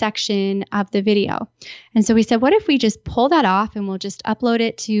one section of the video. And so we said, what if we just pull that off and we'll just upload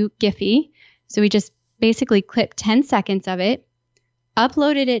it to Giphy? So we just basically clipped 10 seconds of it,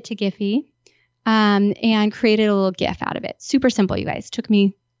 uploaded it to Giphy, and created a little GIF out of it. Super simple, you guys. Took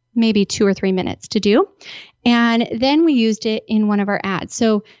me maybe 2 or 3 minutes to do. And then we used it in one of our ads.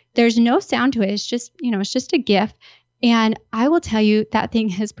 So there's no sound to it. It's just, it's just a GIF. And I will tell you that thing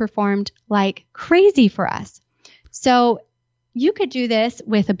has performed like crazy for us. So you could do this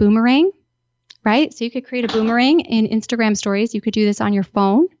with a boomerang, right? So you could create a boomerang in Instagram stories. You could do this on your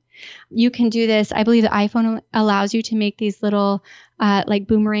phone. You can do this. I believe the iPhone allows you to make these little like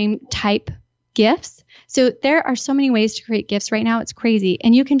boomerang type GIFs. So there are so many ways to create GIFs right now. It's crazy.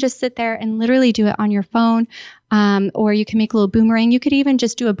 And you can just sit there and literally do it on your phone. Or you can make a little boomerang. You could even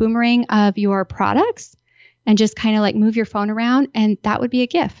just do a boomerang of your products and just kind of like move your phone around. And that would be a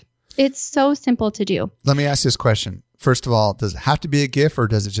GIF. It's so simple to do. Let me ask this question. First of all, does it have to be a GIF or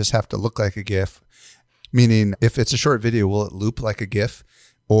does it just have to look like a GIF? Meaning, if it's a short video, will it loop like a GIF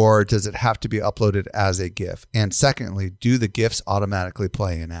or does it have to be uploaded as a GIF? And secondly, do the GIFs automatically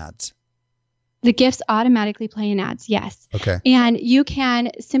play in ads? The GIFs automatically play in ads, yes. Okay. And you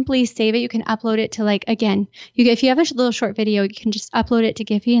can simply save it. You can upload it to if you have a little short video, you can just upload it to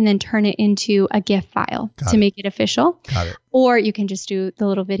Giphy and then turn it into a GIF file to make it official. Got it. Or you can just do the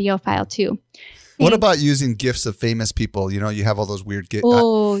little video file too. What about using GIFs of famous people? You have all those weird GIFs.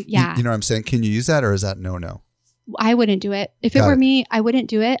 Oh, yeah. You know what I'm saying? Can you use that or is that no? I wouldn't do it. If it were me, I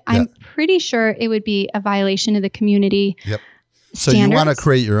wouldn't do it. I'm pretty sure it would be a violation of the community. Yep. So you want to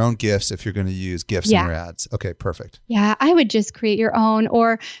create your own GIFs if you're going to use GIFs in your ads. Okay, perfect. Yeah, I would just create your own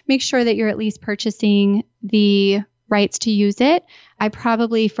or make sure that you're at least purchasing the rights to use it. I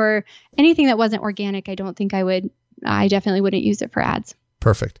probably, for anything that wasn't organic, I definitely wouldn't use it for ads.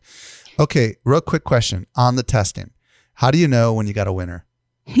 Perfect. Okay, real quick question on the testing. How do you know when you got a winner?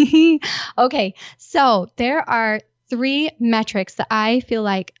 Okay, so there are 3 metrics that I feel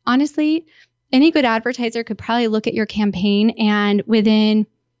like, honestly, any good advertiser could probably look at your campaign and within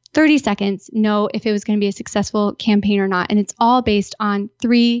 30 seconds know if it was going to be a successful campaign or not. And it's all based on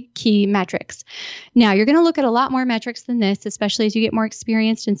 3 key metrics. Now, you're going to look at a lot more metrics than this, especially as you get more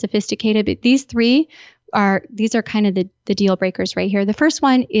experienced and sophisticated. But these are kind of the deal breakers right here. The first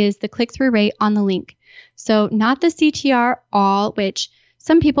one is the click-through rate on the link. So not the CTR all, which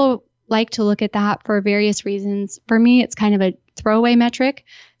some people like to look at that for various reasons. For me, it's kind of a throwaway metric.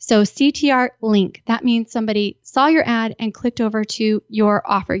 So CTR link, that means somebody saw your ad and clicked over to your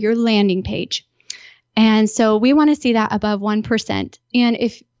offer, your landing page. And so we want to see that above 1%.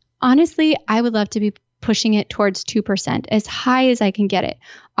 And honestly, I would love to be pushing it towards 2%, as high as I can get it,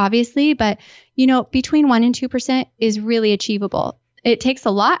 obviously. But, between 1% and 2% is really achievable. It takes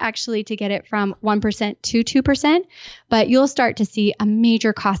a lot actually to get it from 1% to 2%, but you'll start to see a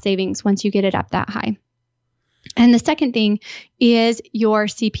major cost savings once you get it up that high. And the second thing is your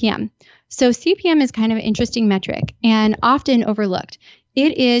CPM. So CPM is kind of an interesting metric and often overlooked.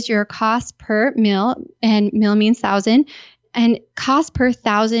 It is your cost per mil, and mil means 1,000, and cost per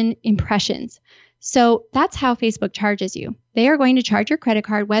 1,000 impressions. So that's how Facebook charges you. They are going to charge your credit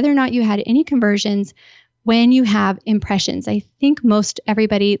card whether or not you had any conversions when you have impressions. I think most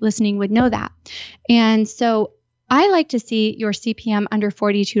everybody listening would know that. And so I like to see your CPM under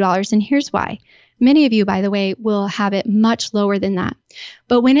 $42. And here's why. Many of you, by the way, will have it much lower than that.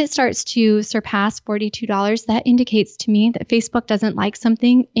 But when it starts to surpass $42, that indicates to me that Facebook doesn't like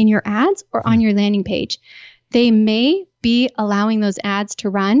something in your ads or on your landing page. They may be allowing those ads to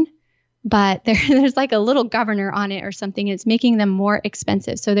run, but there's like a little governor on it or something. It's making them more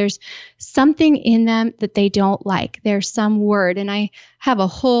expensive. So there's something in them that they don't like. There's some word, and I have a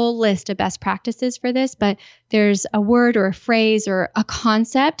whole list of best practices for this, but there's a word or a phrase or a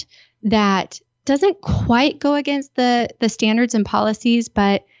concept that doesn't quite go against the standards and policies,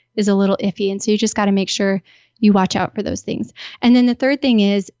 but is a little iffy. And so you just got to make sure you watch out for those things. And then the third thing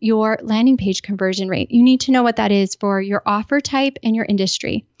is your landing page conversion rate. You need to know what that is for your offer type and your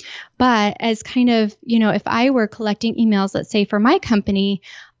industry. But as kind of, if I were collecting emails, let's say for my company,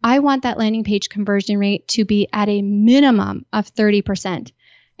 I want that landing page conversion rate to be at a minimum of 30%.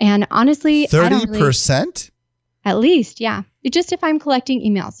 And honestly, 30%? At least, yeah. Just if I'm collecting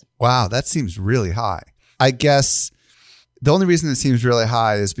emails. Wow, that seems really high. I guess the only reason it seems really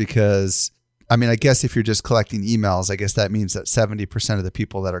high is because, I guess if you're just collecting emails, I guess that means that 70% of the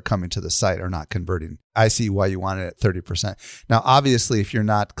people that are coming to the site are not converting. I see why you want it at 30%. Now, obviously, if you're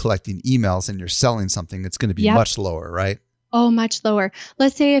not collecting emails and you're selling something, it's going to be much lower, right? Oh, much lower.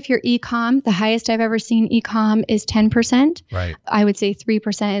 Let's say if you're e-com, the highest I've ever seen e-com is 10%. Right. I would say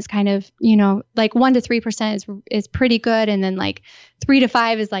 3% is kind of, like 1 to 3% is pretty good. And then like 3 to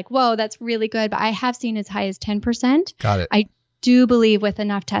 5 is like, whoa, that's really good. But I have seen as high as 10%. Got it. I do believe with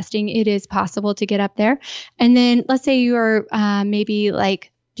enough testing, it is possible to get up there. And then let's say you're maybe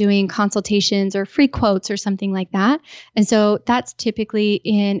like doing consultations or free quotes or something like that. And so that's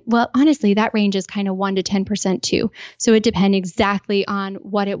typically honestly, that range is kind of 1 to 10% too. So it depends exactly on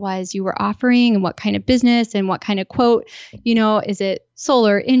what it was you were offering and what kind of business and what kind of quote, is it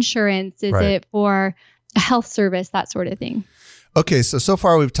solar, insurance? Is it for a health service, that sort of thing? Okay. So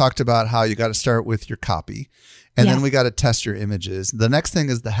far we've talked about how you got to start with your copy and then we got to test your images. The next thing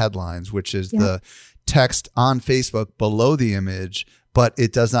is the headlines, which is the text on Facebook below the image, but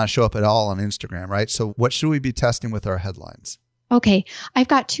it does not show up at all on Instagram, right? So what should we be testing with our headlines? Okay, I've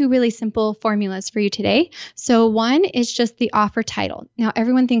got 2 really simple formulas for you today. So one is just the offer title. Now,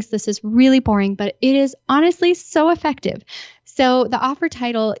 everyone thinks this is really boring, but it is honestly so effective. So the offer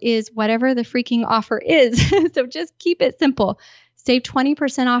title is whatever the freaking offer is. So just keep it simple. Save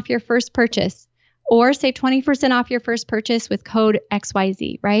 20% off your first purchase, or save 20% off your first purchase with code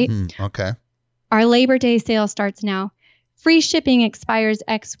XYZ, right? Okay. Our Labor Day sale starts now. Free shipping expires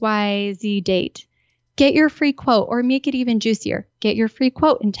XYZ date. Get your free quote, or make it even juicier. Get your free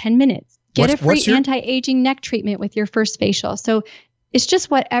quote in 10 minutes. Get a free anti-aging neck treatment with your first facial. So it's just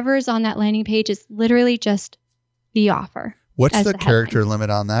whatever's on that landing page is literally just the offer. What's the character limit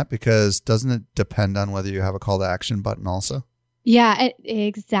on that? Because doesn't it depend on whether you have a call to action button also? Yeah,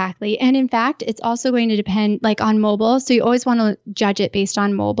 exactly. And in fact, it's also going to depend like on mobile. So you always want to judge it based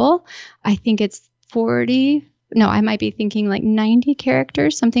on mobile. I think it's 40. No, I might be thinking like 90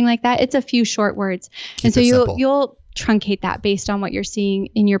 characters, something like that. It's a few short words. And so you'll truncate that based on what you're seeing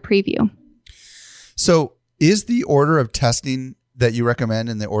in your preview. So is the order of testing that you recommend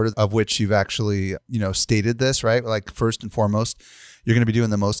in the order of which you've actually, stated this, right? Like first and foremost, you're going to be doing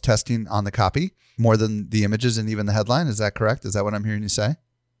the most testing on the copy more than the images and even the headline. Is that correct? Is that what I'm hearing you say?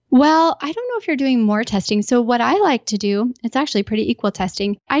 Well, I don't know if you're doing more testing. So what I like to do, it's actually pretty equal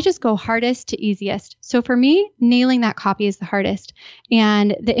testing. I just go hardest to easiest. So for me, nailing that copy is the hardest.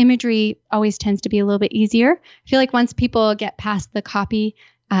 And the imagery always tends to be a little bit easier. I feel like once people get past the copy,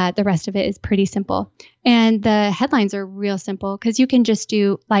 the rest of it is pretty simple. And the headlines are real simple because you can just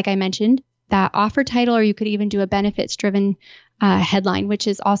do, like I mentioned, that offer title, or you could even do a benefits-driven headline, which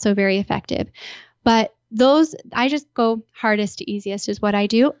is also very effective. But those, I just go hardest to easiest is what I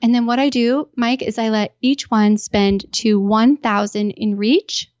do. And then what I do, Mike, is I let each one spend to 1,000 in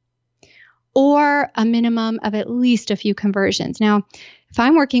reach or a minimum of at least a few conversions. Now, if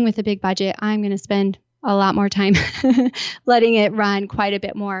I'm working with a big budget, I'm going to spend a lot more time letting it run quite a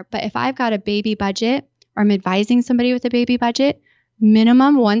bit more. But if I've got a baby budget, or I'm advising somebody with a baby budget,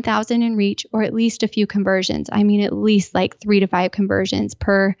 minimum 1,000 in reach or at least a few conversions. I mean, at least like 3 to 5 conversions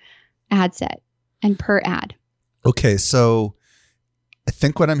per ad set and per ad. Okay. So I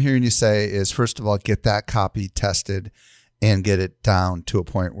think what I'm hearing you say is, first of all, get that copy tested and get it down to a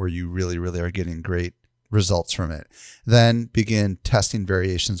point where you really, really are getting great results from it. Then begin testing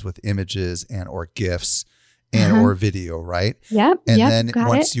variations with images and or GIFs and or video, right? Yep. And then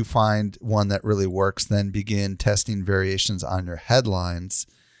once you find one that really works, then begin testing variations on your headlines.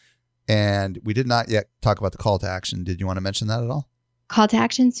 And we did not yet talk about the call to action. Did you want to mention that at all? Call to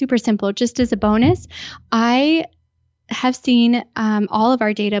action, super simple. Just as a bonus, I have seen all of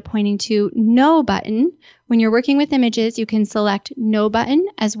our data pointing to no button. When you're working with images, you can select no button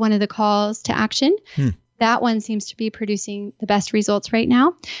as one of the calls to action. That one seems to be producing the best results right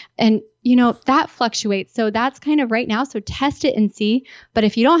now. And, that fluctuates. So that's kind of right now. So test it and see. But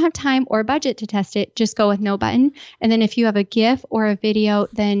if you don't have time or budget to test it, just go with no button. And then if you have a GIF or a video,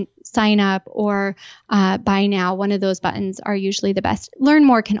 then sign up or buy now. One of those buttons are usually the best. Learn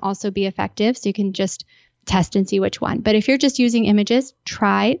more can also be effective. So you can just test and see which one. But if you're just using images,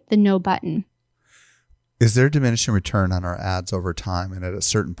 try the no button. Is there diminishing return on our ads over time? And at a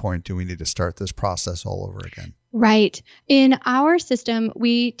certain point, do we need to start this process all over again? Right. In our system,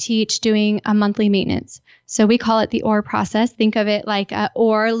 we teach doing a monthly maintenance. So we call it the OR process. Think of it like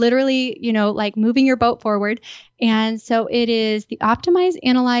or literally, like moving your boat forward. And so it is the optimize,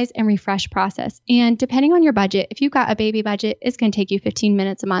 analyze, and refresh process. And depending on your budget, if you've got a baby budget, it's going to take you 15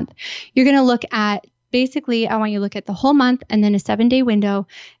 minutes a month. You're going to look at basically, I want you to look at the whole month and then a 7-day window.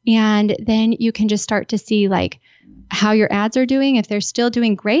 And then you can just start to see like how your ads are doing. If they're still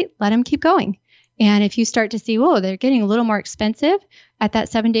doing great, let them keep going. And if you start to see, they're getting a little more expensive at that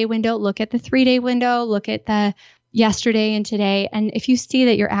 7-day window, look at the 3-day window, look at the yesterday and today. And if you see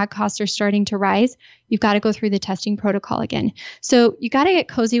that your ad costs are starting to rise, you've got to go through the testing protocol again. So you got to get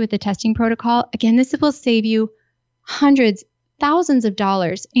cozy with the testing protocol. Again, this will save you hundreds, thousands of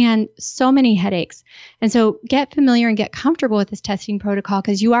dollars and so many headaches. And so get familiar and get comfortable with this testing protocol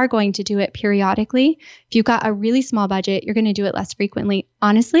because you are going to do it periodically. If you've got a really small budget, you're going to do it less frequently.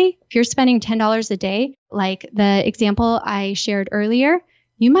 Honestly, if you're spending $10 a day, like the example I shared earlier,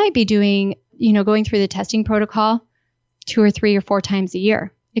 you might be doing, going through the testing protocol 2 or 3 or 4 times a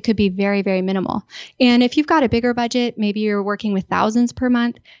year. It could be very, very minimal. And if you've got a bigger budget, maybe you're working with thousands per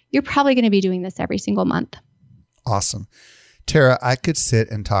month, you're probably going to be doing this every single month. Awesome. Tara, I could sit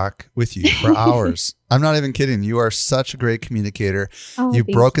and talk with you for hours. I'm not even kidding. You are such a great communicator. You've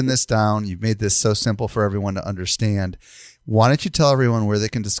broken this down. You've made this so simple for everyone to understand. Why don't you tell everyone where they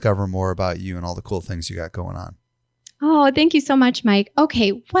can discover more about you and all the cool things you got going on? Oh, thank you so much, Mike.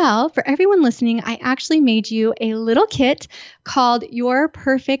 Okay, well, for everyone listening, I actually made you a little kit called Your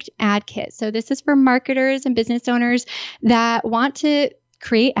Perfect Ad Kit. So this is for marketers and business owners that want to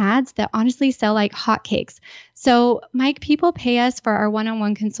create ads that honestly sell like hotcakes. So, Mike, people pay us for our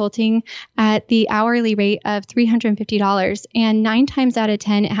one-on-one consulting at the hourly rate of $350. And 9 times out of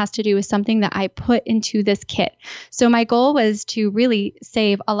 10, it has to do with something that I put into this kit. So my goal was to really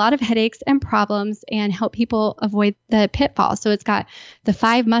save a lot of headaches and problems and help people avoid the pitfall. So it's got the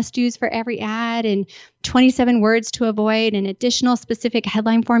 5 must-dos for every ad and 27 words to avoid and additional specific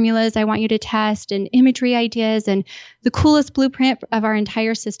headline formulas I want you to test and imagery ideas and the coolest blueprint of our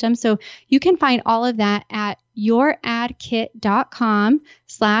entire system. So you can find all of that at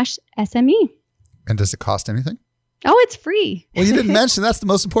youradkit.com/SME. And does it cost anything? Oh, it's free. Well, you didn't mention that's the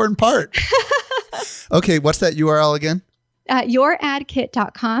most important part. Okay, what's that URL again?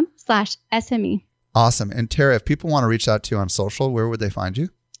 Youradkit.com/SME. Awesome. And Tara, if people want to reach out to you on social, where would they find you?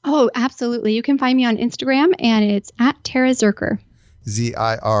 Oh, absolutely. You can find me on Instagram and it's at Tara Zirker.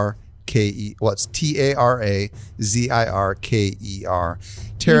 Zirke. Well, it's TARAZIRKER.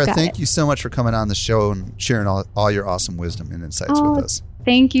 Tara, thank you so much for coming on the show and sharing all your awesome wisdom and insights with us.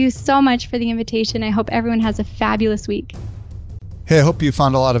 Thank you so much for the invitation. I hope everyone has a fabulous week. Hey, I hope you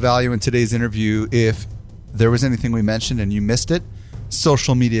found a lot of value in today's interview. If there was anything we mentioned and you missed it,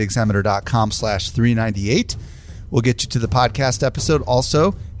 socialmediaexaminer.com/398 will get you to the podcast episode.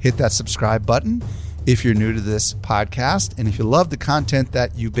 Also, hit that subscribe button if you're new to this podcast. And if you love the content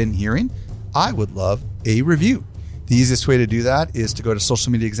that you've been hearing, I would love a review. The easiest way to do that is to go to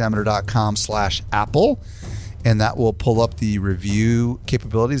socialmediaexaminer.com/Apple, and that will pull up the review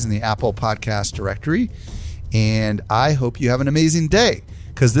capabilities in the Apple podcast directory. And I hope you have an amazing day,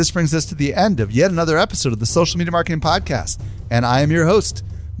 because this brings us to the end of yet another episode of the Social Media Marketing Podcast. And I am your host,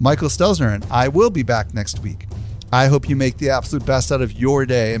 Michael Stelzner, and I will be back next week. I hope you make the absolute best out of your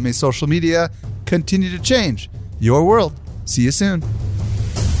day, and may social media continue to change your world. See you soon.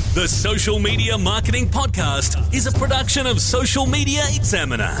 The Social Media Marketing Podcast is a production of Social Media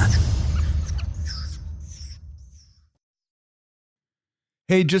Examiner.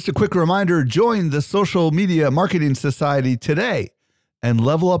 Hey, just a quick reminder, join the Social Media Marketing Society today and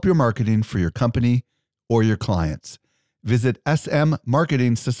level up your marketing for your company or your clients. Visit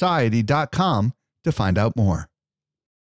smmarketingsociety.com to find out more.